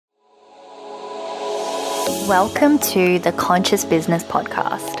Welcome to the Conscious Business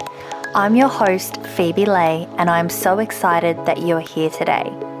Podcast. I'm your host, Phoebe Lay, and I'm so excited that you're here today.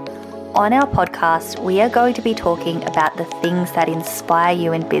 On our podcast, we are going to be talking about the things that inspire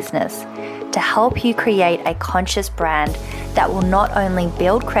you in business to help you create a conscious brand that will not only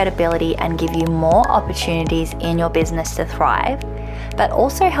build credibility and give you more opportunities in your business to thrive, but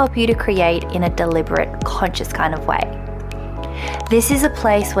also help you to create in a deliberate, conscious kind of way. This is a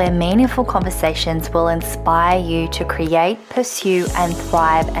place where meaningful conversations will inspire you to create, pursue, and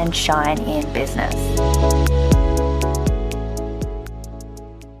thrive and shine in business.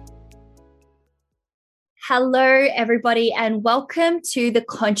 Hello, everybody, and welcome to the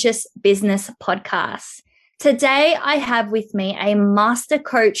Conscious Business Podcast. Today, I have with me a master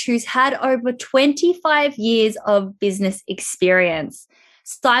coach who's had over 25 years of business experience.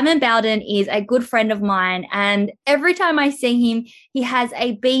 Simon Bowden is a good friend of mine, and every time I see him, he has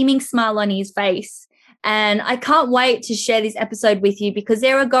a beaming smile on his face. And I can't wait to share this episode with you because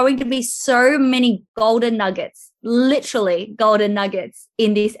there are going to be so many golden nuggets, literally golden nuggets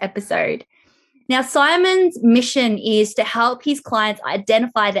in this episode. Now, Simon's mission is to help his clients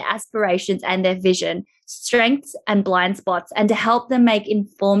identify their aspirations and their vision, strengths and blind spots, and to help them make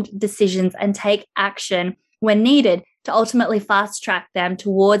informed decisions and take action when needed to ultimately fast track them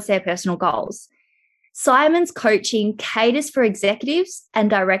towards their personal goals. Simon's coaching caters for executives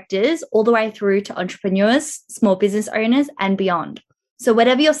and directors all the way through to entrepreneurs, small business owners, and beyond. So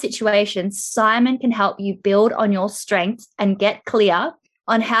whatever your situation, Simon can help you build on your strengths and get clear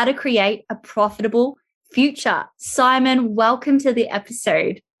on how to create a profitable future. Simon, welcome to the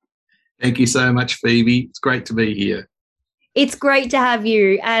episode. Thank you so much, Phoebe. It's great to be here. It's great to have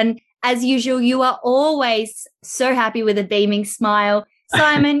you. And as usual, you are always so happy with a beaming smile.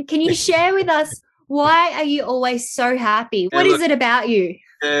 Simon, can you share with us, why are you always so happy? What is it about you?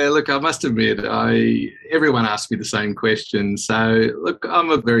 Look, I must admit, everyone asks me the same question. So, look,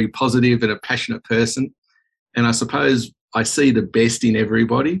 I'm a very positive and a passionate person. And I suppose I see the best in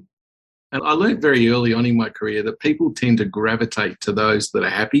everybody. And I learned very early on in my career that people tend to gravitate to those that are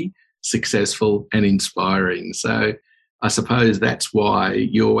happy, successful, and inspiring. So I suppose that's why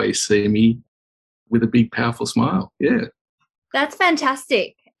you always see me with a big, powerful smile. Yeah. That's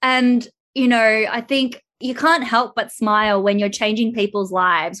fantastic. And, you know, I think you can't help but smile when you're changing people's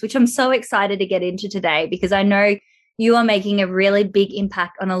lives, which I'm so excited to get into today because I know you are making a really big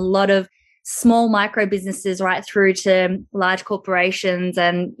impact on a lot of small micro businesses right through to large corporations,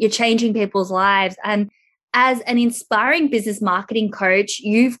 and you're changing people's lives. And as an inspiring business marketing coach,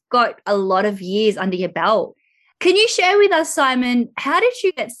 you've got a lot of years under your belt. Can you share with us, Simon, how did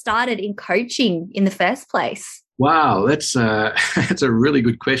you get started in coaching in the first place? Wow, that's a really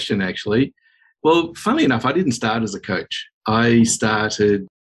good question, actually. Well, funnily enough, I didn't start as a coach. I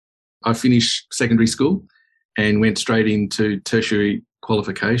finished secondary school and went straight into tertiary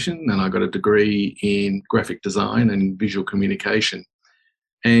qualification, and I got a degree in graphic design and visual communication.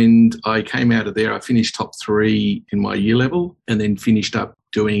 And I came out of there, I finished top 3 in my year level and then finished up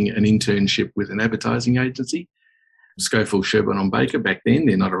doing an internship with an advertising agency. Schofield, Sherburne and Baker back then.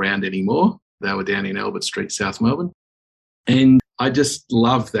 They're not around anymore. They were down in Albert Street, South Melbourne. And I just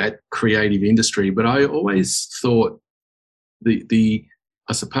love that creative industry. But I always thought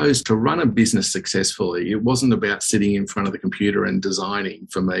I suppose to run a business successfully, it wasn't about sitting in front of the computer and designing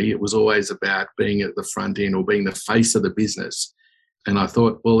for me. It was always about being at the front end or being the face of the business. And I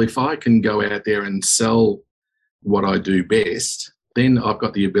thought, well, if I can go out there and sell what I do best, then I've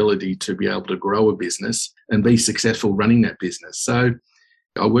got the ability to be able to grow a business and be successful running that business. So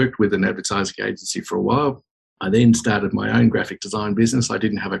I worked with an advertising agency for a while. I then started my own graphic design business. I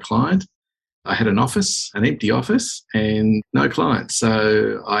didn't have a client. I had an empty office and no clients.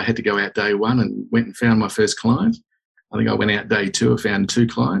 So I had to go out day 1 and went and found my first client. I think I went out day 2 and found 2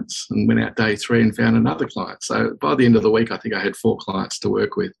 clients and went out day 3 and found another client. So by the end of the week, I think I had 4 clients to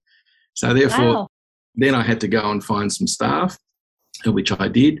work with. So therefore, Then I had to go and find some staff, which I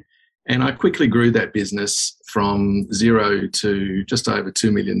did. And I quickly grew that business from 0 to just over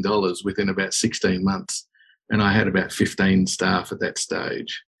 $2 million within about 16 months. And I had about 15 staff at that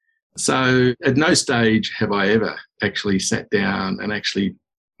stage. So at no stage have I ever actually sat down and actually,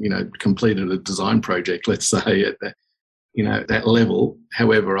 completed a design project, let's say at that level.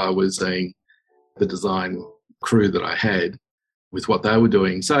 However, I was the design crew that I had with what they were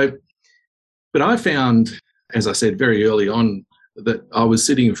doing. So, but I found, as I said very early on, that I was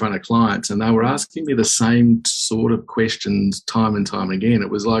sitting in front of clients and they were asking me the same sort of questions time and time again. It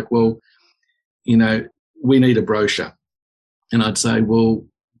was like, well, we need a brochure. And I'd say, well,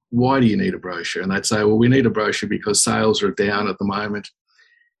 why do you need a brochure? And they'd say, well, we need a brochure because sales are down at the moment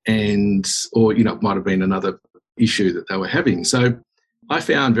or, it might have been another issue that they were having. So I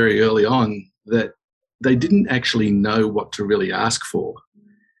found very early on that they didn't actually know what to really ask for.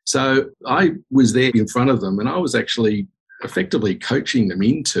 So I was there in front of them, and I was actually effectively coaching them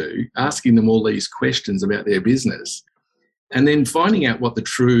into asking them all these questions about their business, and then finding out what the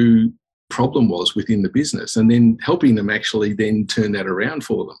true problem was within the business, and then helping them actually then turn that around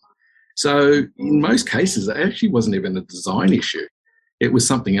for them. So in most cases, it actually wasn't even a design issue. It was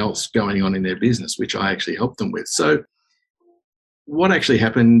something else going on in their business, which I actually helped them with. So what actually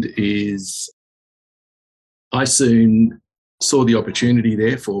happened is I soon saw the opportunity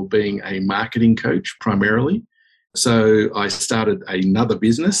there for being a marketing coach primarily. So I started another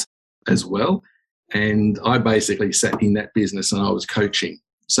business as well, and I basically sat in that business and I was coaching.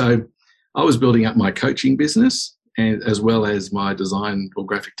 So I was building up my coaching business, and as well as my design or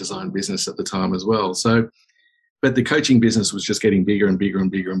graphic design business at the time as well. So, but the coaching business was just getting bigger and bigger and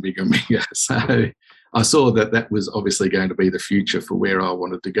bigger and bigger and bigger. So I saw that that was obviously going to be the future for where I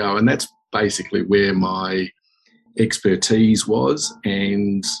wanted to go. And that's basically where my expertise was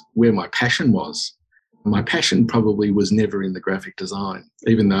and where my passion was. My passion probably was never in the graphic design,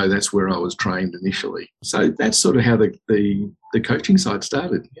 even though that's where I was trained initially. So that's sort of how the coaching side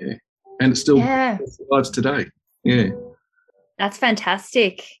started, yeah. And it still survives today, yeah. That's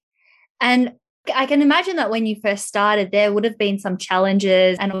fantastic. And I can imagine that when you first started, there would have been some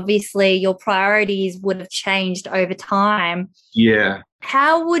challenges, and obviously your priorities would have changed over time. Yeah.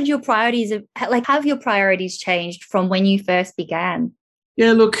 How would your priorities, have your priorities changed from when you first began?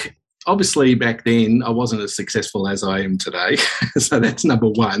 Yeah, look, obviously back then I wasn't as successful as I am today. So that's number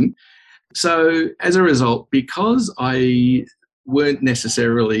one. So as a result, because I weren't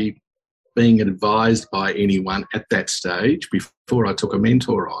necessarily being advised by anyone at that stage before I took a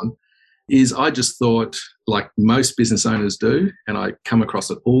mentor on, is I just thought, like most business owners do, and I come across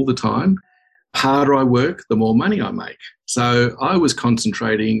it all the time, harder I work, the more money I make. So I was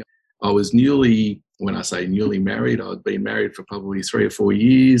concentrating. I was when I say newly married, I'd been married for probably 3 or 4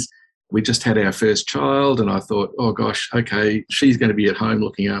 years. We just had our first child, and I thought, oh gosh, okay, she's going to be at home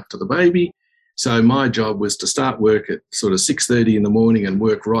looking after the baby. So my job was to start work at sort of 6:30 in the morning and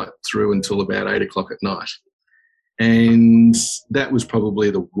work right through until about 8 o'clock at night. And that was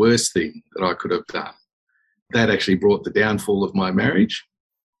probably the worst thing that I could have done. That actually brought the downfall of my marriage.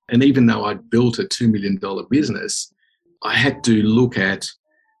 And even though I'd built a $2 million business, I had to look at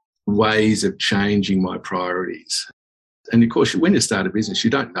ways of changing my priorities. And of course, when you start a business, you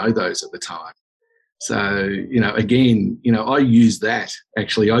don't know those at the time. So, I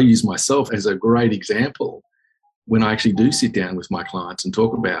use myself as a great example when I actually do sit down with my clients and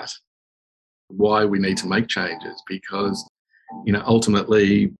talk about why we need to make changes, because,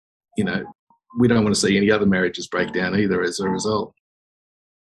 ultimately, we don't want to see any other marriages break down either as a result.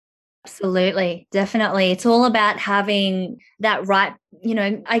 Absolutely. Definitely. It's all about having that right,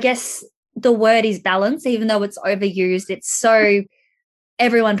 I guess the word is balance, even though it's overused. It's so,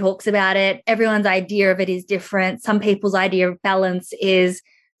 everyone talks about it. Everyone's idea of it is different. Some people's idea of balance is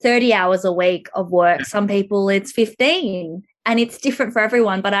 30 hours a week of work. Some people it's 15, and it's different for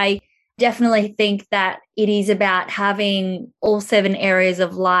everyone. But I definitely think that it is about having all 7 areas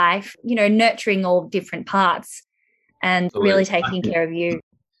of life, nurturing all different parts and really taking care of you.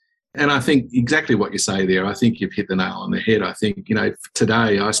 And I think exactly what you say there, I think you've hit the nail on the head. I think,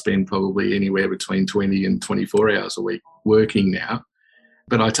 today I spend probably anywhere between 20 and 24 hours a week working now,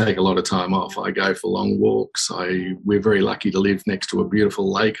 but I take a lot of time off. I go for long walks. We're very lucky to live next to a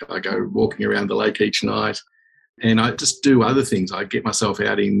beautiful lake. I go walking around the lake each night. And I just do other things. I get myself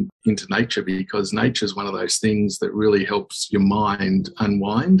out into nature, because nature is one of those things that really helps your mind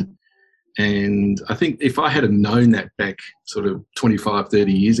unwind. And I think if I had known that back sort of 25,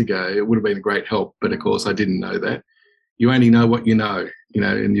 30 years ago, it would have been a great help. But of course, I didn't know that. You only know what you know,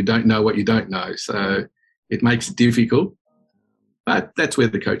 and you don't know what you don't know. So it makes it difficult. But that's where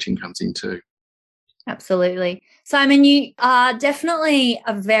the coaching comes in too. Absolutely. Simon, you are definitely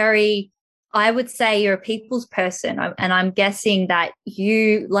I would say you're a people's person, and I'm guessing that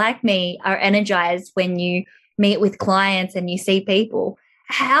you, like me, are energized when you meet with clients and you see people.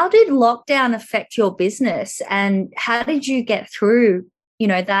 How did lockdown affect your business, and how did you get through,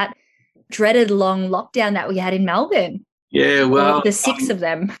 that dreaded long lockdown that we had in Melbourne? Yeah, well, the 6 of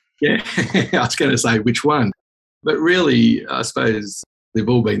them. Yeah, I was going to say which one, but really, I suppose they've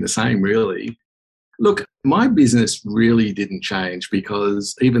all been the same, really. Look, my business really didn't change,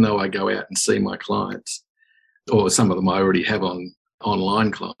 because even though I go out and see my clients, or some of them I already have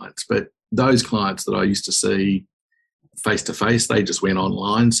online clients, but those clients that I used to see face-to-face, they just went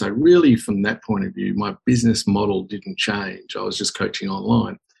online. So really, from that point of view, my business model didn't change. I was just coaching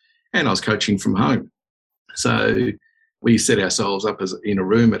online. and I was coaching from home. So we set ourselves up as in a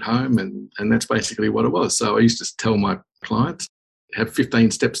room at home, and that's basically what it was. So I used to tell my clients, have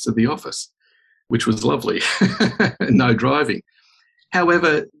 15 steps to the office, which was lovely. No driving.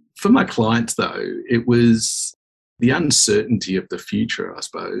 However, for my clients, though, it was the uncertainty of the future, I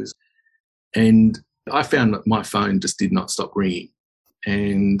suppose. And I found that my phone just did not stop ringing.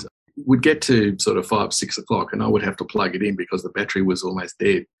 And would get to sort of 5, 6 o'clock and I would have to plug it in because the battery was almost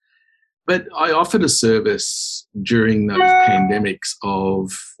dead. But I offered a service during those pandemics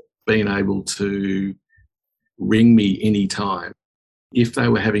of being able to ring me anytime if they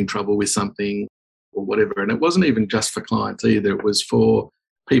were having trouble with something or whatever. And it wasn't even just for clients either. It was for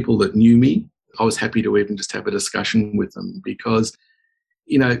people that knew me. I was happy to even just have a discussion with them because,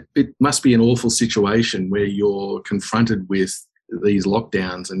 you know, it must be an awful situation where you're confronted with these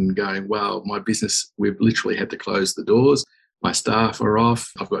lockdowns and going, well, my business, we've literally had to close the doors. My staff are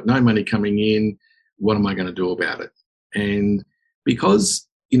off. I've got no money coming in. What am I going to do about it? And because,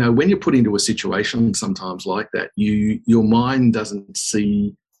 you know, when you're put into a situation sometimes like that, your mind doesn't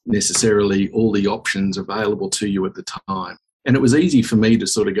see necessarily all the options available to you at the time. And it was easy for me to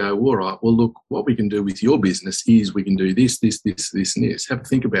sort of go, all right, well, look, what we can do with your business is we can do this, this, this, this, and this. Have a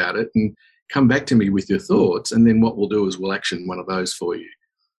think about it and come back to me with your thoughts. And then what we'll do is we'll action one of those for you.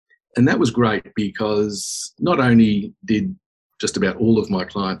 And that was great because not only did just about all of my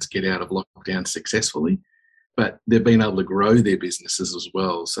clients get out of lockdown successfully, but they've been able to grow their businesses as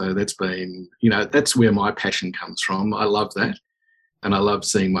well. So that's been, you know, that's where my passion comes from. I love that. And I love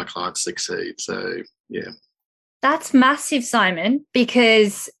seeing my clients succeed. So, yeah. That's massive, Simon,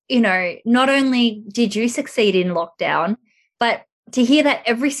 because, you know, not only did you succeed in lockdown, but to hear that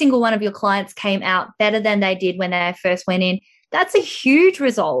every single one of your clients came out better than they did when they first went in, that's a huge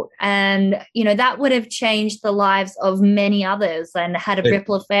result. And, you know, that would have changed the lives of many others and had a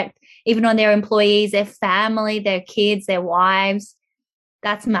ripple effect even on their employees, their family, their kids, their wives.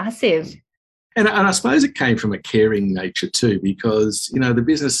 That's massive. And I suppose it came from a caring nature too, because, you know, the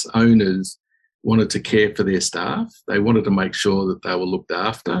business owners wanted to care for their staff. They wanted to make sure that they were looked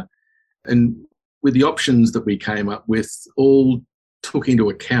after. And with the options that we came up with, all took into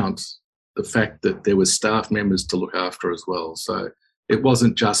account the fact that there was staff members to look after as well. So it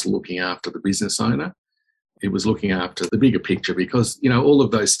wasn't just looking after the business owner. It was looking after the bigger picture because, you know, all of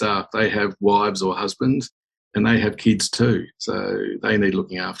those staff, they have wives or husbands and they have kids too. So they need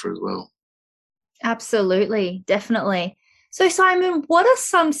looking after as well. Absolutely. Definitely. So, Simon, what are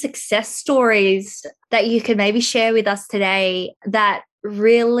some success stories that you could maybe share with us today that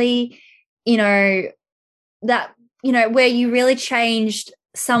really, where you really changed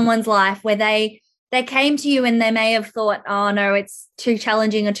someone's life, where they came to you and they may have thought, oh, no, it's too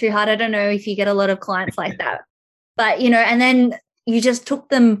challenging or too hard. I don't know if you get a lot of clients like that. But, and then you just took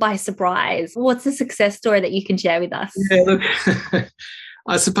them by surprise. What's a success story that you can share with us? Yeah, look,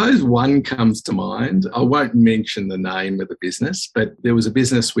 I suppose one comes to mind. I won't mention the name of the business, but there was a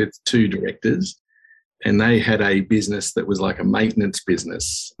business with two directors and they had a business that was like a maintenance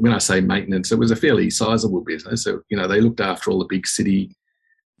business. When I say maintenance, it was a fairly sizable business. So, they looked after all the big city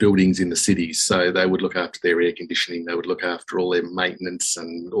buildings in the cities. So they would look after their air conditioning. They would look after all their maintenance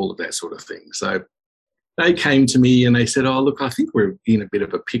and all of that sort of thing. So they came to me and they said, oh, look, I think we're in a bit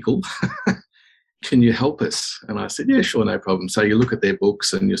of a pickle. Can you help us? And I said, yeah, sure, no problem. So you look at their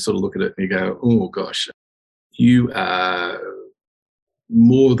books and you sort of look at it and you go, oh, gosh, you are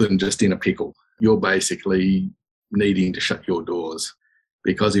more than just in a pickle. You're basically needing to shut your doors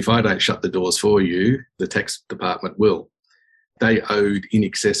because if I don't shut the doors for you, the tax department will. They owed in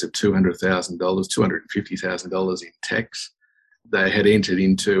excess of $200,000, $250,000 in tax. They had entered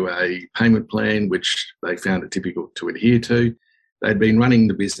into a payment plan, which they found it difficult to adhere to. They'd been running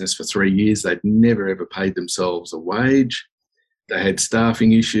the business for 3 years. They'd never, ever paid themselves a wage. They had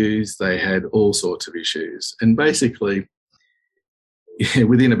staffing issues. They had all sorts of issues. And basically,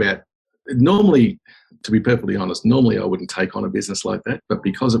 within about, normally, to be perfectly honest, normally I wouldn't take on a business like that. But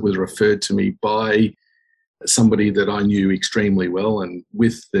because it was referred to me by somebody that I knew extremely well and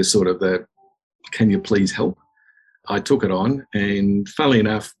with the sort of the, can you please help? I took it on. And funnily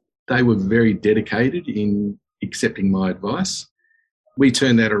enough, they were very dedicated in accepting my advice. We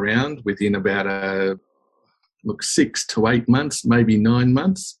turned that around within about 6 to 8 months, maybe 9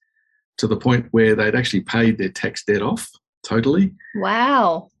 months, to the point where they'd actually paid their tax debt off totally.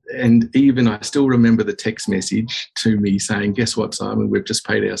 Wow. And even I still remember the text message to me saying, guess what, Simon, we've just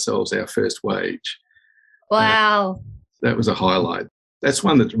paid ourselves our first wage. Wow. That was a highlight. That's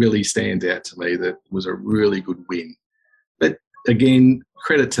one that really stands out to me. That was a really good win. But again,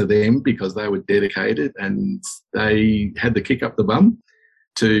 credit to them because they were dedicated and they had the kick up the bum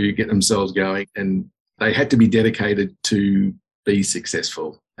to get themselves going, and they had to be dedicated to be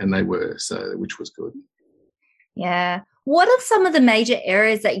successful, and they were, so which was good. Yeah. What are some of the major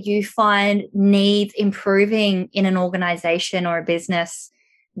areas that you find needs improving in an organization or a business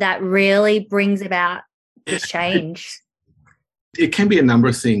that really brings about this change? It can be a number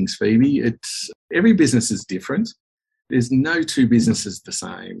of things, Phoebe. Every business is different. There's no two businesses the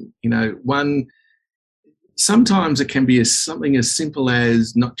same. Sometimes it can be something as simple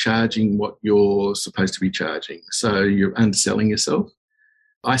as not charging what you're supposed to be charging. So you're underselling yourself.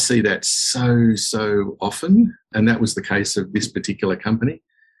 I see that so often, and that was the case of this particular company.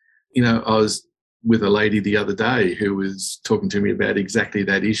 I was with a lady the other day who was talking to me about exactly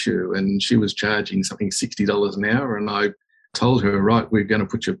that issue, and she was charging something $60 an hour, and I told her, right, we're going to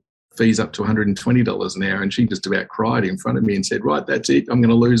put your fees up to $120 an hour, and she just about cried in front of me and said, right, that's it, I'm going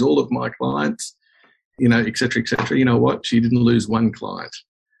to lose all of my clients, et cetera, et cetera. You know what? She didn't lose one client.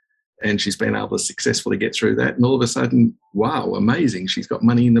 And she's been able to successfully get through that. And all of a sudden, wow, amazing. She's got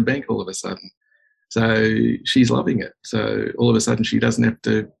money in the bank all of a sudden. So she's loving it. So all of a sudden she doesn't have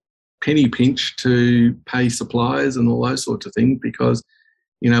to penny pinch to pay suppliers and all those sorts of things because,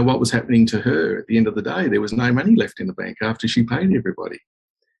 what was happening to her at the end of the day, there was no money left in the bank after she paid everybody.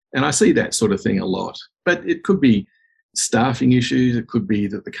 And I see that sort of thing a lot. But it could be staffing issues. It could be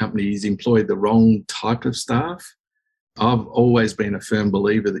that the company's employed the wrong type of staff. I've always been a firm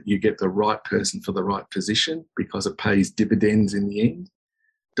believer that you get the right person for the right position because it pays dividends in the end.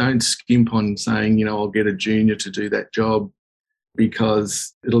 Don't skimp on saying, I'll get a junior to do that job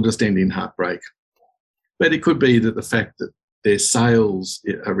because it'll just end in heartbreak. But it could be that the fact that their sales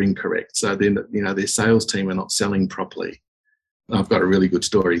are incorrect. So then, their sales team are not selling properly. I've got a really good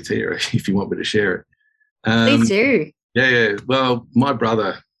story there if you want me to share it. Please do. Yeah. Well, my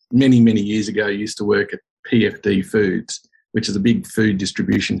brother, many, many years ago, used to work at PFD Foods, which is a big food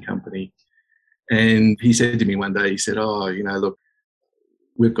distribution company. And he said to me one day, he said, look,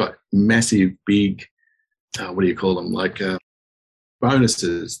 we've got massive, big, what do you call them, like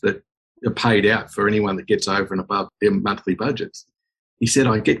bonuses that are paid out for anyone that gets over and above their monthly budgets. He said,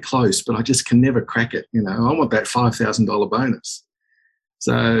 I get close, but I just can never crack it. I want that $5,000 bonus.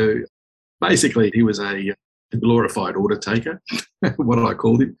 So basically, he was a glorified order taker, what I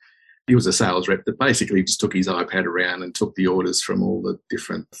called him. He was a sales rep that basically just took his iPad around and took the orders from all the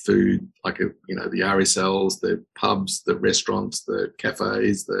different food, like, the RSLs, the pubs, the restaurants, the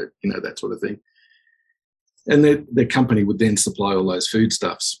cafes, that sort of thing. And the company would then supply all those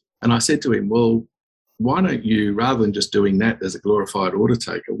foodstuffs. And I said to him, well, why don't you, rather than just doing that as a glorified order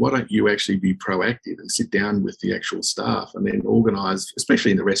taker, why don't you actually be proactive and sit down with the actual staff and then organise,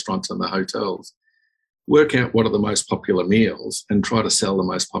 especially in the restaurants and the hotels, work out what are the most popular meals and try to sell the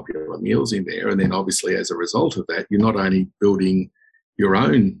most popular meals in there. And then obviously as a result of that, you're not only building your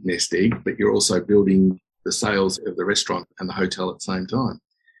own nest egg, but you're also building the sales of the restaurant and the hotel at the same time.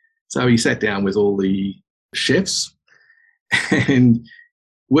 So he sat down with all the chefs and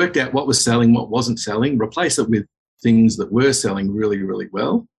worked out what was selling, what wasn't selling, replace it with things that were selling really, really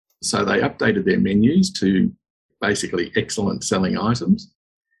well. So they updated their menus to basically excellent selling items.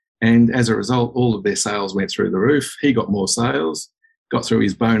 And as a result, all of their sales went through the roof. He got more sales, got through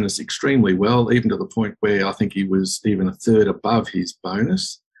his bonus extremely well, even to the point where I think he was even a third above his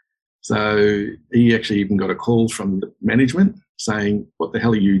bonus. So he actually even got a call from the management saying, what the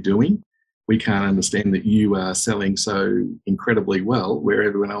hell are you doing? We can't understand that you are selling so incredibly well where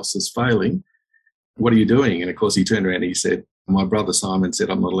everyone else is failing. What are you doing? And of course, he turned around and he said, my brother Simon said,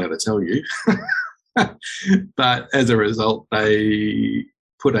 I'm not allowed to tell you. But as a result, they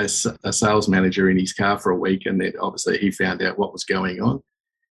put a sales manager in his car for a week, and then obviously he found out what was going on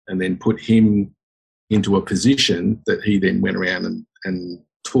and then put him into a position that he then went around and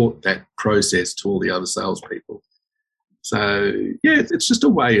taught that process to all the other salespeople. So, yeah, it's just a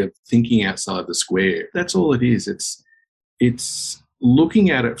way of thinking outside the square. That's all it is. It's looking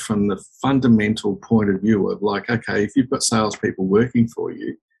at it from the fundamental point of view of like, okay, if you've got salespeople working for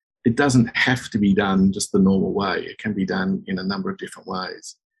you, it doesn't have to be done just the normal way. It can be done in a number of different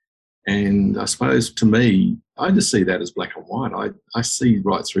ways. And I suppose to me, I just see that as black and white. I see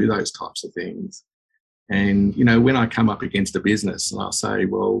right through those types of things. And, when I come up against a business and I say,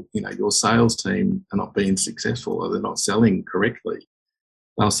 well, your sales team are not being successful or they're not selling correctly,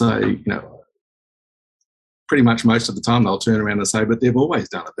 they'll say, pretty much most of the time they'll turn around and say, but they've always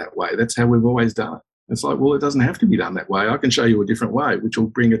done it that way. That's how we've always done it. It's like, well, it doesn't have to be done that way. I can show you a different way, which will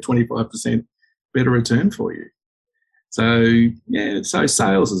bring a 25% better return for you. So, so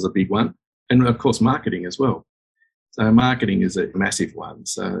sales is a big one. And, of course, marketing as well. So marketing is a massive one.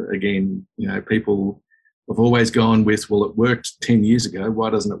 So, again, people I've always gone with, well, it worked 10 years ago. Why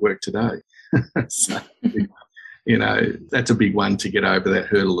doesn't it work today? So, that's a big one to get over that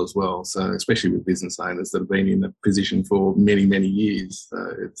hurdle as well. So especially with business owners that have been in a position for many, many years.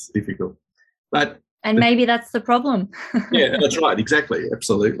 So it's difficult. And maybe that's the problem. Yeah, that's right. Exactly.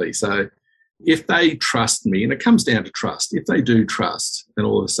 Absolutely. So if they trust me, and it comes down to trust, if they do trust and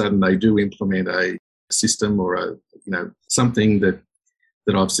all of a sudden they do implement a system or something that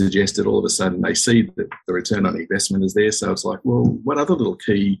I've suggested, all of a sudden they see that the return on investment is there. So it's like, well, what other little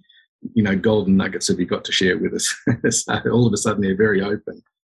key, golden nuggets have you got to share with us? So all of a sudden they're very open.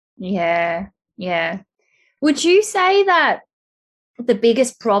 Yeah. Would you say that the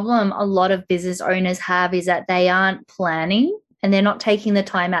biggest problem a lot of business owners have is that they aren't planning and they're not taking the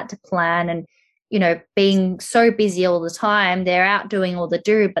time out to plan and, being so busy all the time, they're out doing all the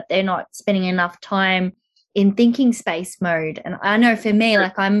do, but they're not spending enough time in thinking space mode? And I know for me,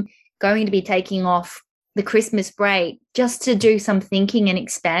 like I'm going to be taking off the Christmas break just to do some thinking and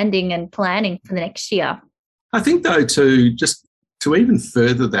expanding and planning for the next year. I think though too, just to even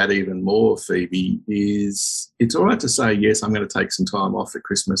further that even more, Phoebe, is it's all right to say, yes, I'm going to take some time off at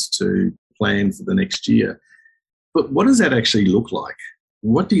Christmas to plan for the next year. But what does that actually look like?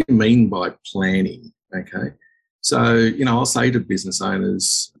 What do you mean by planning? Okay. So, I'll say to business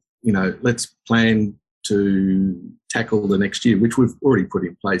owners, let's plan to tackle the next year, which we've already put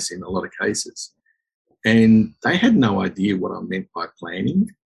in place in a lot of cases. And they had no idea what I meant by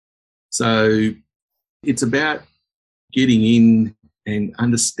planning. So it's about getting in and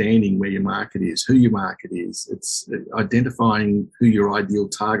understanding where your market is, who your market is. It's identifying who your ideal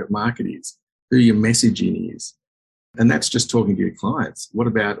target market is, who your messaging is. And that's just talking to your clients. What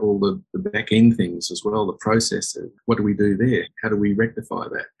about all the back end things as well, the processes? What do we do there? How do we rectify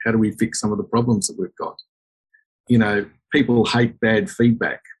that? How do we fix some of the problems that we've got? People hate bad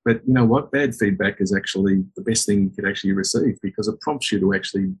feedback, but you know what? Bad feedback is actually the best thing you could actually receive because it prompts you to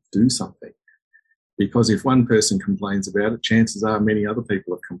actually do something. Because if one person complains about it, chances are many other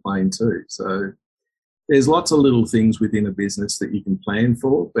people have complained too. So there's lots of little things within a business that you can plan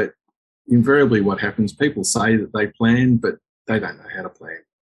for, but invariably what happens, people say that they plan, but they don't know how to plan.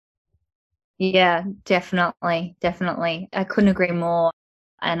 Yeah, definitely. I couldn't agree more.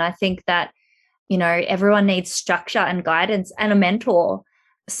 And I think that, everyone needs structure and guidance and a mentor.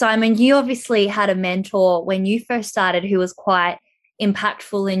 Simon, you obviously had a mentor when you first started who was quite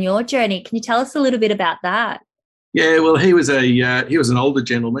impactful in your journey. Can you tell us a little bit about that? Yeah, well, he was an older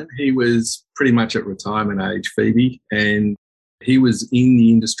gentleman. He was pretty much at retirement age, Phoebe, and he was in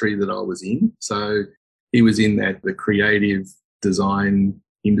the industry that I was in. So he was in the creative design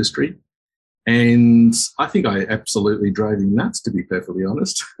industry. And I think I absolutely drove him nuts, to be perfectly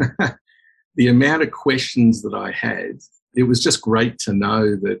honest. The amount of questions that I had, it was just great to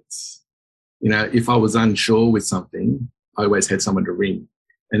know that, if I was unsure with something, I always had someone to ring.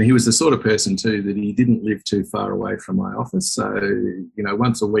 And he was the sort of person too that he didn't live too far away from my office. So,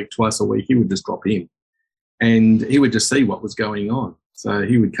 once a week, twice a week, he would just drop in and he would just see what was going on. So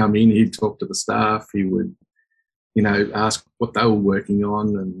he would come in, he'd talk to the staff, he would, ask what they were working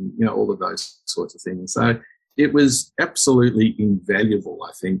on and, all of those sorts of things. So it was absolutely invaluable,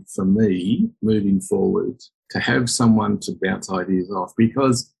 I think, for me moving forward to have someone to bounce ideas off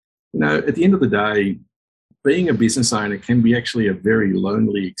because, at the end of the day, being a business owner can be actually a very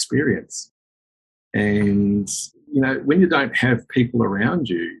lonely experience. And, when you don't have people around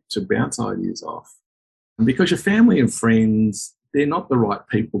you to bounce ideas off, because your family and friends, they're not the right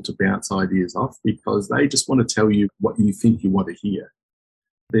people to bounce ideas off because they just want to tell you what you think you want to hear.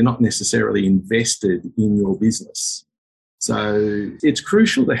 They're not necessarily invested in your business. So it's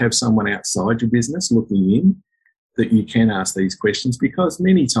crucial to have someone outside your business looking in that you can ask these questions because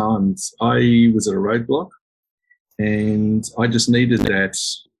many times I was at a roadblock and I just needed that.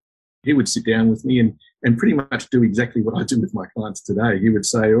 He would sit down with me and pretty much do exactly what I do with my clients today. He would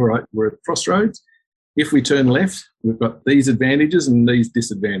say, all right, we're at the crossroads. If we turn left, we've got these advantages and these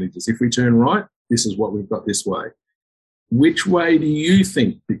disadvantages. If we turn right, this is what we've got this way. Which way do you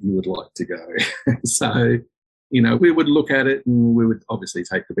think that you would like to go? So, we would look at it and we would obviously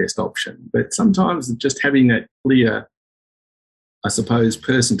take the best option. But sometimes just having that clear, I suppose,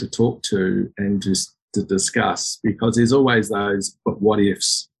 person to talk to and just to discuss, because there's always those but what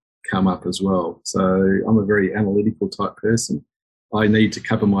ifs come up as well. So I'm a very analytical type person. I need to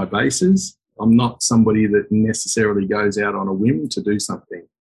cover my bases. I'm not somebody that necessarily goes out on a whim to do something.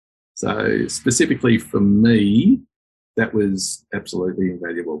 So specifically for me, that was absolutely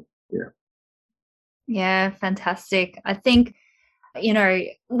invaluable. Yeah. Yeah, fantastic. I think,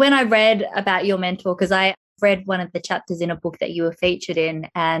 when I read about your mentor, because I read one of the chapters in a book that you were featured in,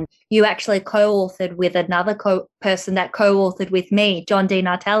 and you actually co-authored with another person that co-authored with me, John D.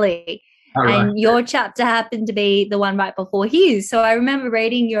 Nartelli. All right. And your chapter happened to be the one right before his. So I remember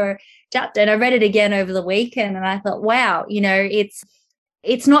reading your chapter, and I read it again over the weekend, and I thought, wow,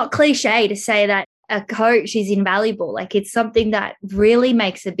 it's not cliche to say that a coach is invaluable. Like, it's something that really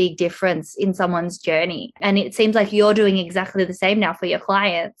makes a big difference in someone's journey. And it seems like you're doing exactly the same now for your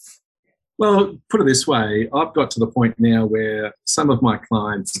clients. Well, put it this way, I've got to the point now where some of my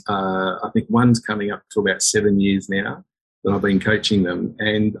clients, I think one's coming up to about 7 years now that I've been coaching them.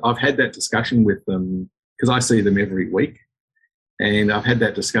 And I've had that discussion with them because I see them every week. And I've had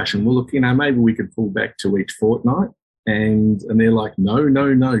that discussion, well, look, maybe we could pull back to each fortnight. And they're like, no,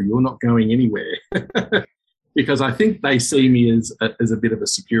 you're not going anywhere. Because I think they see me as a bit of a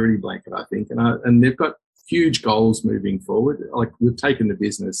security blanket, I think. And they've got huge goals moving forward. Like, we've taken the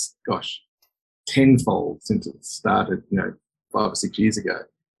business, tenfold since it started, 5 or 6 years ago.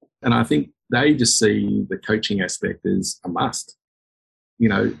 And I think they just see the coaching aspect as a must.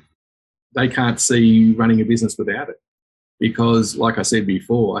 They can't see running a business without it. Because, like I said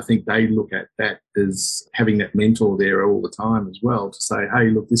before, I think they look at that as having that mentor there all the time as well to say,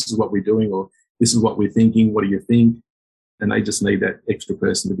 hey, look, this is what we're doing, or this is what we're thinking. What do you think? And they just need that extra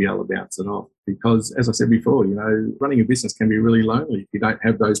person to be able to bounce it off. Because, as I said before, running a business can be really lonely if you don't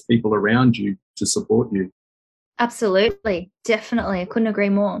have those people around you to support you. Absolutely. Definitely. I couldn't agree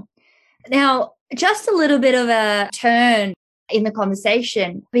more. Now, just a little bit of a turn in the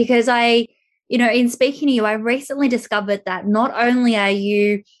conversation, because in speaking to you, I recently discovered that not only are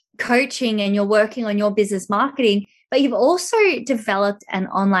you coaching and you're working on your business marketing, but you've also developed an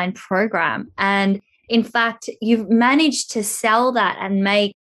online program. And in fact, you've managed to sell that and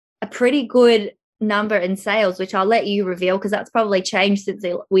make a pretty good number in sales, which I'll let you reveal because that's probably changed since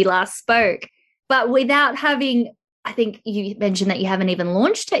we last spoke. But without having, I think you mentioned that you haven't even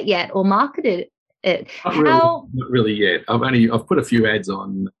launched it yet or marketed it. Not really yet. I've put a few ads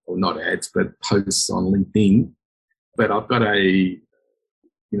on, or not ads, but posts on LinkedIn. But I've got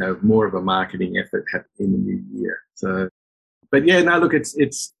more of a marketing effort happening in the new year. So, but yeah, no, look,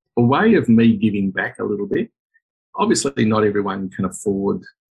 it's a way of me giving back a little bit. Obviously, not everyone can afford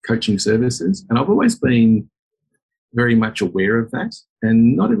coaching services, and I've always been very much aware of that.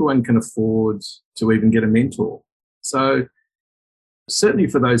 And not everyone can afford to even get a mentor. So, certainly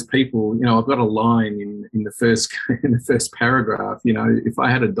for those people, I've got a line in the first paragraph. If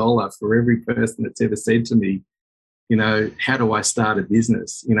I had $1 for every person that's ever said to me, how do I start a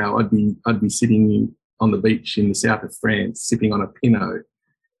business? I'd be sitting on the beach in the south of France, sipping on a Pinot.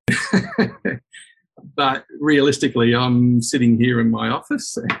 But realistically, I'm sitting here in my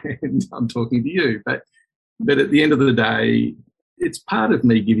office and I'm talking to you. But at the end of the day, it's part of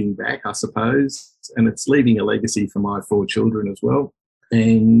me giving back, I suppose, and it's leaving a legacy for my 4 children as well.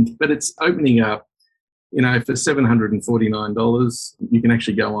 But it's opening up, for $749, you can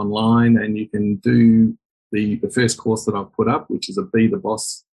actually go online and you can do the first course that I've put up, which is a Be the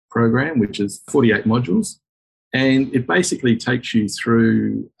Boss program, which is 48 modules. And it basically takes you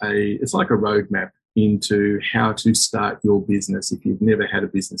through it's like a roadmap into how to start your business if you've never had a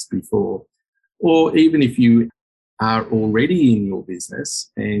business before, or even if you are already in your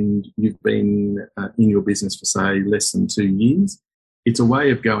business and you've been in your business for, say, less than 2 years. It's a way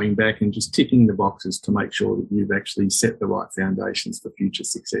of going back and just ticking the boxes to make sure that you've actually set the right foundations for future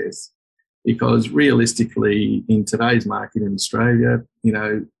success. Because realistically, in today's market in Australia,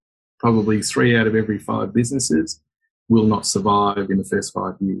 probably 3 out of every 5 businesses will not survive in the first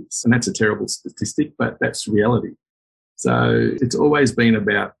 5 years. And that's a terrible statistic, but that's reality. So it's always been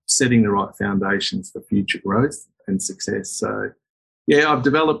about setting the right foundations for future growth and success. So, yeah, I've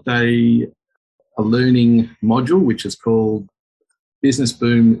developed a learning module, which is called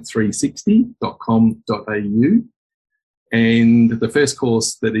businessboom360.com.au. And the first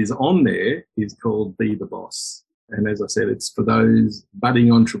course that is on there is called Be the Boss. And as I said, it's for those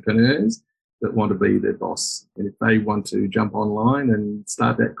budding entrepreneurs that want to be their boss. And if they want to jump online and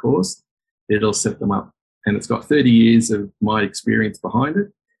start that course, it'll set them up. And it's got 30 years of my experience behind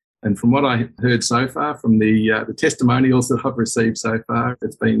it. And from what I heard so far, from the testimonials that I've received so far,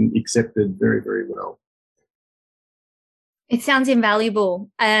 it's been accepted very, very well. It sounds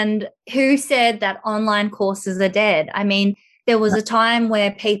invaluable. And who said that online courses are dead? I mean, there was a time where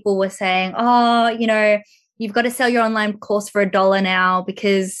people were saying, you've got to sell your online course for $1 now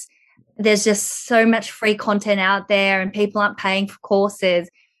because there's just so much free content out there and people aren't paying for courses.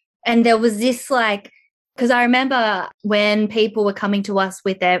 And there was this because I remember when people were coming to us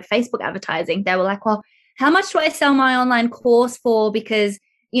with their Facebook advertising, they were like, well, how much do I sell my online course for? Because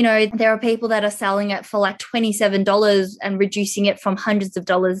there are people that are selling it for like $27 and reducing it from hundreds of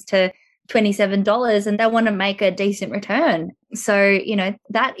dollars to $27, and they want to make a decent return. So,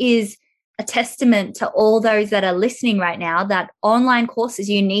 that is a testament to all those that are listening right now, that online courses,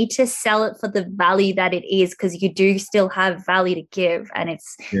 you need to sell it for the value that it is, because you do still have value to give, and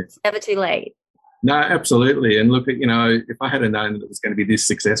it's never too late. No, absolutely. And look, if I had known that it was going to be this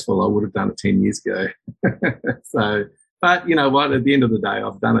successful, I would have done it 10 years ago. But you know what, at the end of the day,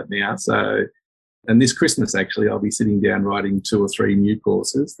 I've done it now. So, and this Christmas, actually, I'll be sitting down writing 2 or 3 new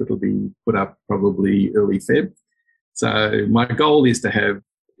courses that'll be put up probably early Feb. So my goal is to have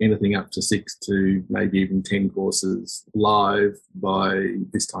anything up to 6 to maybe even 10 courses live by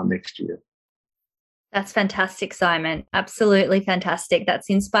this time next year. That's fantastic, Simon. Absolutely fantastic. That's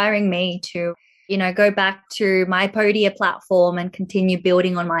inspiring me to, go back to my Podia platform and continue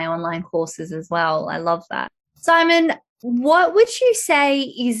building on my online courses as well. I love that. Simon, what would you say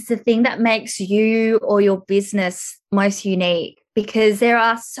is the thing that makes you or your business most unique? Because there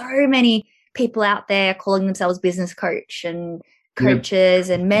are so many people out there calling themselves business coach and coaches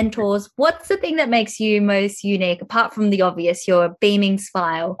and mentors. What's the thing that makes you most unique, apart from the obvious, your beaming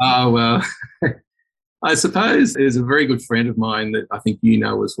smile? Oh, well, I suppose there's a very good friend of mine that I think you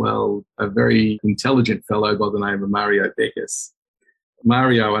know as well, a very intelligent fellow by the name of Mario Beckus.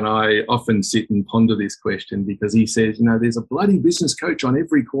 Mario and I often sit and ponder this question because he says, there's a bloody business coach on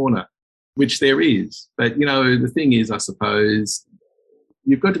every corner, which there is. But, the thing is, I suppose,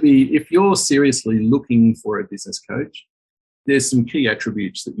 you've got to be, if you're seriously looking for a business coach, there's some key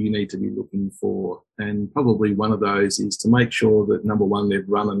attributes that you need to be looking for. And probably one of those is to make sure that, number one, they've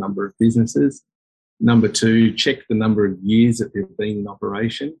run a number of businesses. Number 2, check the number of years that they've been in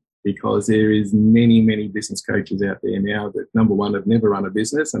operation, because there is many, many business coaches out there now that, number 1, have never run a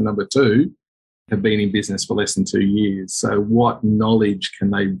business, and number 2, have been in business for less than 2 years. So what knowledge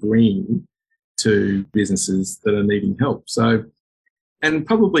can they bring to businesses that are needing help? So, and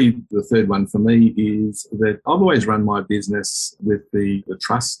probably the third one for me is that I've always run my business with the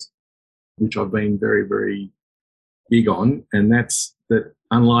trust, which I've been very, very big on. And that's that,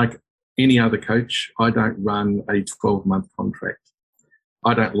 unlike any other coach, I don't run a 12-month contract.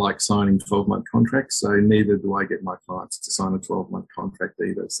 I don't like signing 12-month contracts, so neither do I get my clients to sign a 12-month contract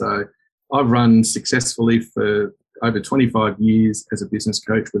either. So I've run successfully for over 25 years as a business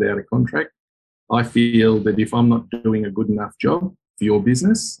coach without a contract. I feel that if I'm not doing a good enough job for your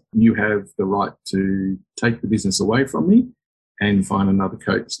business, you have the right to take the business away from me and find another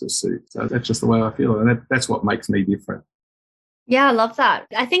coach to suit. So that's just the way I feel, and that's what makes me different. Yeah, I love that.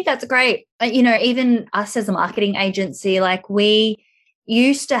 I think that's great. Even us as a marketing agency, like we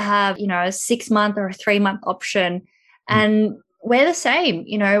used to have, a 6-month or a 3-month option, and we're the same.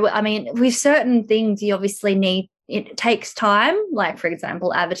 With certain things, you obviously need, it takes time, like, for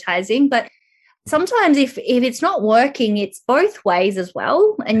example, advertising, but sometimes if it's not working, it's both ways as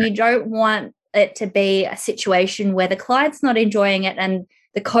well. And you don't want it to be a situation where the client's not enjoying it and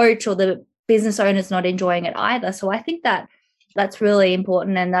the coach or the business owner's not enjoying it either. So I think that's really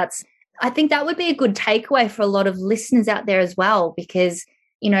important. And I think that would be a good takeaway for a lot of listeners out there as well, because,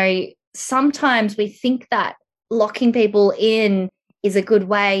 sometimes we think that locking people in is a good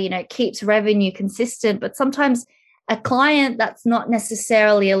way, keeps revenue consistent, but sometimes a client that's not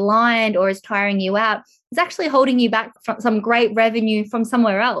necessarily aligned or is tiring you out is actually holding you back from some great revenue from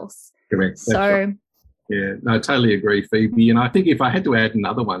somewhere else. Correct. So, right. Yeah, no, I totally agree, Phoebe. And I think if I had to add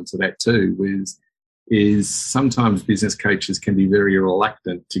another one to that too, is sometimes business coaches can be very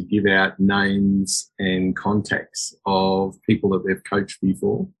reluctant to give out names and contacts of people that they've coached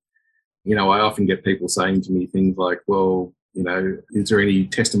before. I often get people saying to me things like, well, is there any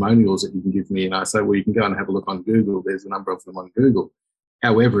testimonials that you can give me? And I say, well, you can go and have a look on Google. There's a number of them on Google.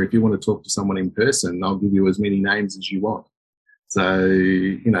 However, if you want to talk to someone in person, I'll give you as many names as you want. So,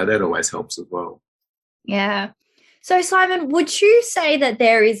 that always helps as well. Yeah. So, Simon, would you say that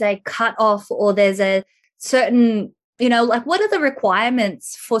there is a cutoff, or there's a certain, what are the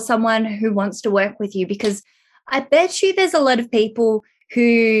requirements for someone who wants to work with you? Because I bet you there's a lot of people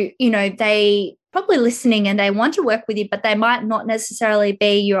who, they probably listening and they want to work with you, but they might not necessarily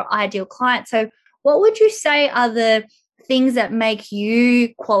be your ideal client. So what would you say are the things that make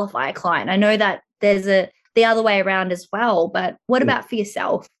you qualify a client? I know that there's the other way around as well, but what about for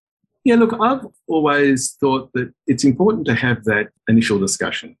yourself? Yeah, look, I've always thought that it's important to have that initial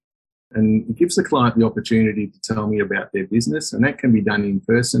discussion, and it gives the client the opportunity to tell me about their business, and that can be done in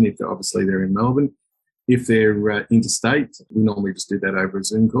person if obviously they're in Melbourne. If they're interstate, we normally just do that over a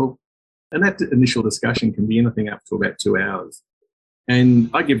Zoom call. And that initial discussion can be anything up to about 2 hours. And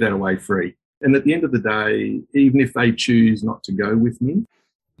I give that away free. And at the end of the day, even if they choose not to go with me,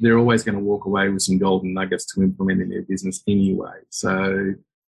 they're always going to walk away with some golden nuggets to implement in their business anyway. So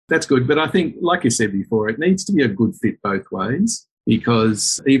that's good. But I think, like you said before, it needs to be a good fit both ways,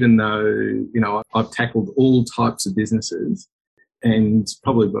 because even though, I've tackled all types of businesses, and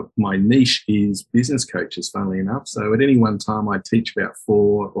probably my niche is business coaches, funnily enough. So at any one time, I teach about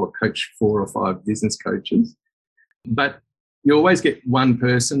 4 or coach 4 or 5 business coaches. But you always get one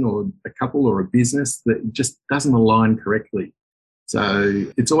person or a couple or a business that just doesn't align correctly. So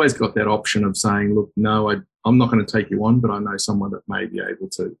it's always got that option of saying, look, no, I'm not going to take you on, but I know someone that may be able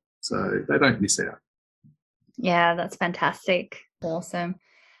to. So they don't miss out. Yeah, that's fantastic. Awesome.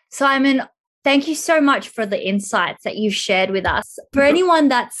 Simon, thank you so much for the insights that you've shared with us. For anyone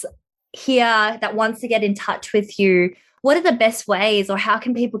that's here that wants to get in touch with you, what are the best ways, or how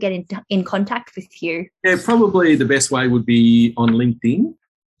can people get in contact with you? Yeah, probably the best way would be on LinkedIn.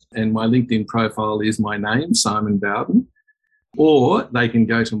 And my LinkedIn profile is my name, Simon Bowden. Or they can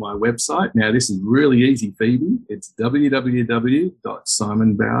go to my website. Now, this is really easy, Phoebe. It's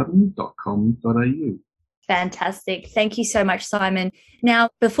www.simonbowden.com.au. Fantastic. Thank you so much, Simon. Now,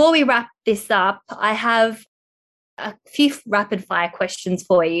 before we wrap this up, I have a few rapid fire questions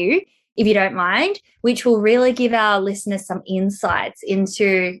for you, if you don't mind, which will really give our listeners some insights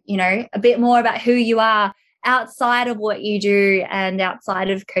into, a bit more about who you are outside of what you do and outside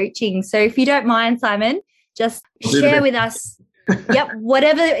of coaching. So if you don't mind, Simon, just share with us,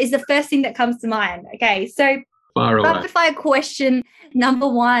 whatever is the first thing that comes to mind. Okay, so rapid fire question number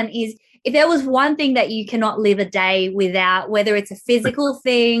 1 is, if there was one thing that you cannot live a day without, whether it's a physical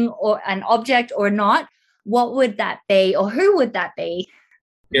thing or an object or not, what would that be, or who would that be?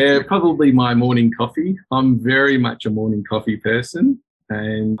 Yeah, probably my morning coffee. I'm very much a morning coffee person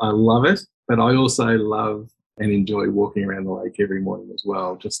and I love it, but I also love and enjoy walking around the lake every morning as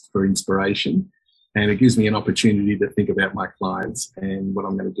well, just for inspiration. And it gives me an opportunity to think about my clients and what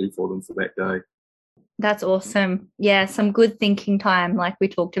I'm going to do for them for that day. That's awesome. Yeah, some good thinking time like we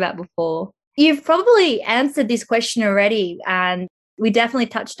talked about before. You've probably answered this question already, and we definitely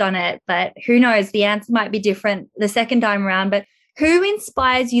touched on it, but who knows, the answer might be different the second time around. But who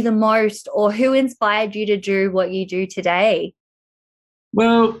inspires you the most, or who inspired you to do what you do today?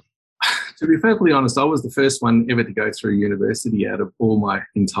 Well, to be perfectly honest, I was the first one ever to go through university out of all my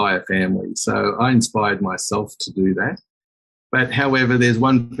entire family. So I inspired myself to do that. But however, there's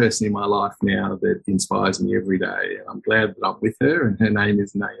one person in my life now that inspires me every day. I'm glad that I'm with her, and her name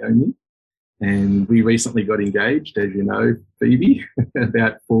is Naomi. And we recently got engaged, as you know, Phoebe,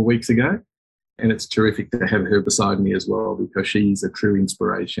 about 4 weeks ago. And it's terrific to have her beside me as well, because she's a true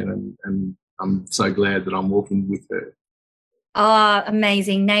inspiration, and I'm so glad that I'm walking with her. Oh,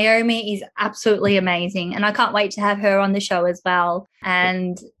 amazing. Naomi is absolutely amazing. And I can't wait to have her on the show as well.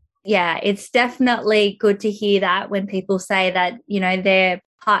 And yeah, it's definitely good to hear that when people say that, their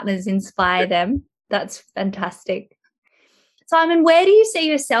partners inspire them. That's fantastic. Simon, where do you see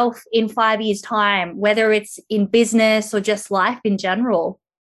yourself in 5 years' time, whether it's in business or just life in general?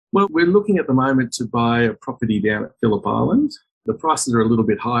 Well, we're looking at the moment to buy a property down at Phillip Island. The prices are a little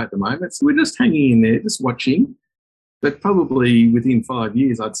bit high at the moment, so we're just hanging in there, just watching. But probably within 5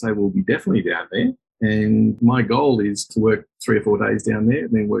 years, I'd say we'll be definitely down there. And my goal is to work 3 or 4 days down there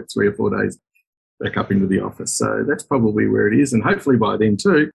and then work 3 or 4 days back up into the office. So that's probably where it is. And hopefully by then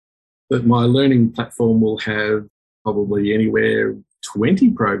too, that my learning platform will have probably anywhere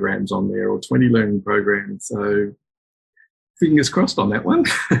 20 programs on there, or 20 learning programs. So fingers crossed on that one.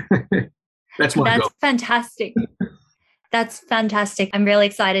 That's my goal. Fantastic. That's fantastic. I'm really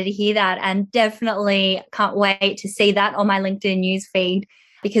excited to hear that, and definitely can't wait to see that on my LinkedIn newsfeed,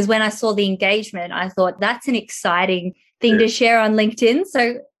 because when I saw the engagement, I thought that's an exciting thing to share on LinkedIn.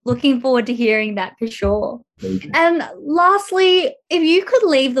 So looking forward to hearing that for sure. And lastly, if you could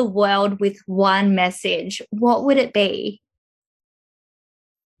leave the world with one message, what would it be?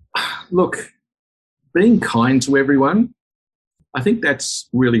 Look, being kind to everyone, I think that's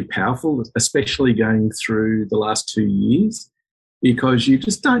really powerful, especially going through the last 2 years, because you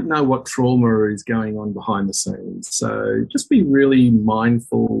just don't know what trauma is going on behind the scenes. So just be really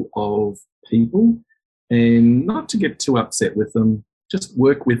mindful of people and not to get too upset with them. Just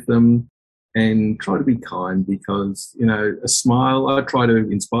work with them and try to be kind, because, a smile, I try to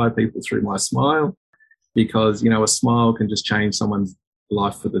inspire people through my smile, because, a smile can just change someone's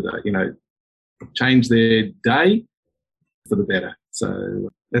life for the day, change their day for the better. So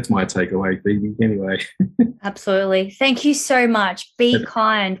that's my takeaway, Phoebe, anyway. Absolutely. Thank you so much. Be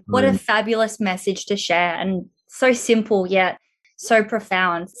kind. What a fabulous message to share, and so simple yet so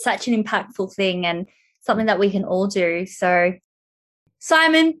profound. Such an impactful thing, and something that we can all do. So,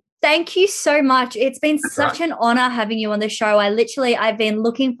 Simon, Thank you so much. It's been such an honor having you on the show. I've been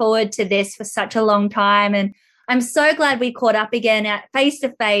looking forward to this for such a long time. And I'm so glad we caught up again at face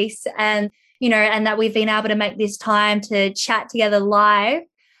to face and, and that we've been able to make this time to chat together live.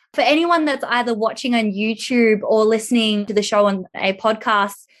 For anyone that's either watching on YouTube or listening to the show on a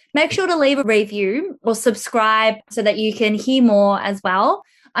podcast, make sure to leave a review or subscribe so that you can hear more as well.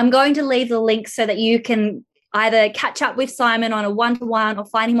 I'm going to leave the link so that you can either catch up with Simon on a one-to-one or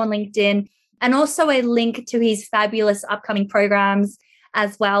find him on LinkedIn, and also a link to his fabulous upcoming programs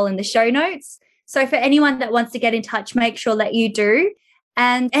as well in the show notes. So for anyone that wants to get in touch, make sure that you do.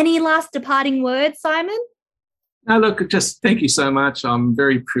 And any last departing words, Simon? No, look, just thank you so much. I'm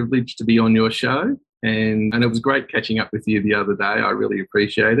very privileged to be on your show, and it was great catching up with you the other day. I really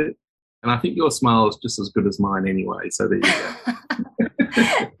appreciate it. And I think your smile is just as good as mine anyway. So there you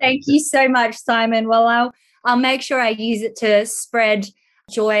go. Thank you so much, Simon. Well, I'll make sure I use it to spread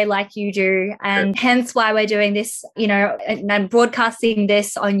joy like you do, and hence why we're doing this, and broadcasting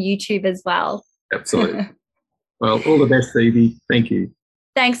this on YouTube as well. Absolutely. Well, all the best, Phoebe. Thank you.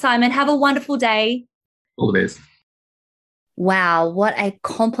 Thanks, Simon. Have a wonderful day. All the best. Wow, what a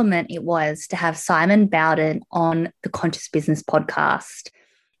compliment it was to have Simon Bowden on the Conscious Business podcast.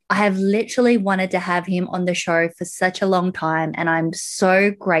 I have literally wanted to have him on the show for such a long time, and I'm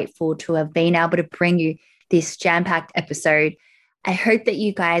so grateful to have been able to bring you this jam-packed episode. I hope that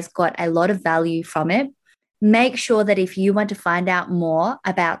you guys got a lot of value from it. Make sure that if you want to find out more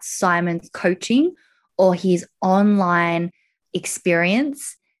about Simon's coaching or his online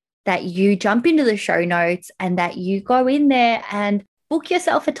experience, that you jump into the show notes and that you go in there and book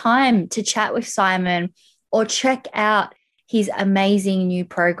yourself a time to chat with Simon or check out his amazing new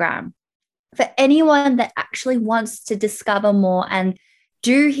program. For anyone that actually wants to discover more and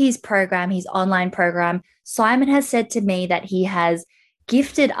do his program, his online program, Simon has said to me that he has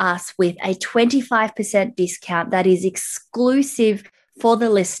gifted us with a 25% discount that is exclusive for the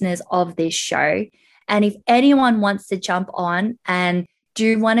listeners of this show. And if anyone wants to jump on and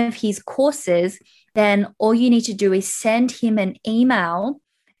do one of his courses, then all you need to do is send him an email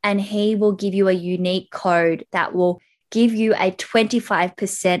and he will give you a unique code that will give you a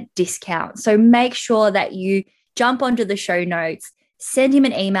 25% discount. So make sure that you jump onto the show notes, send him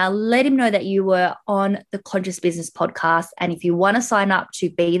an email, let him know that you were on the Conscious Business podcast. And if you want to sign up to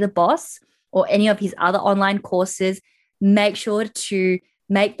Be the Boss or any of his other online courses, make sure to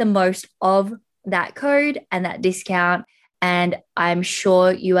make the most of that code and that discount. And I'm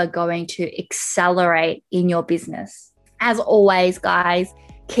sure you are going to accelerate in your business. As always, guys,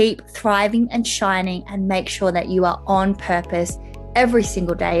 keep thriving and shining and make sure that you are on purpose every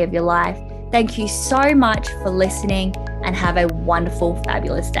single day of your life. Thank you so much for listening and have a wonderful,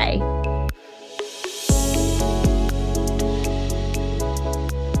 fabulous day.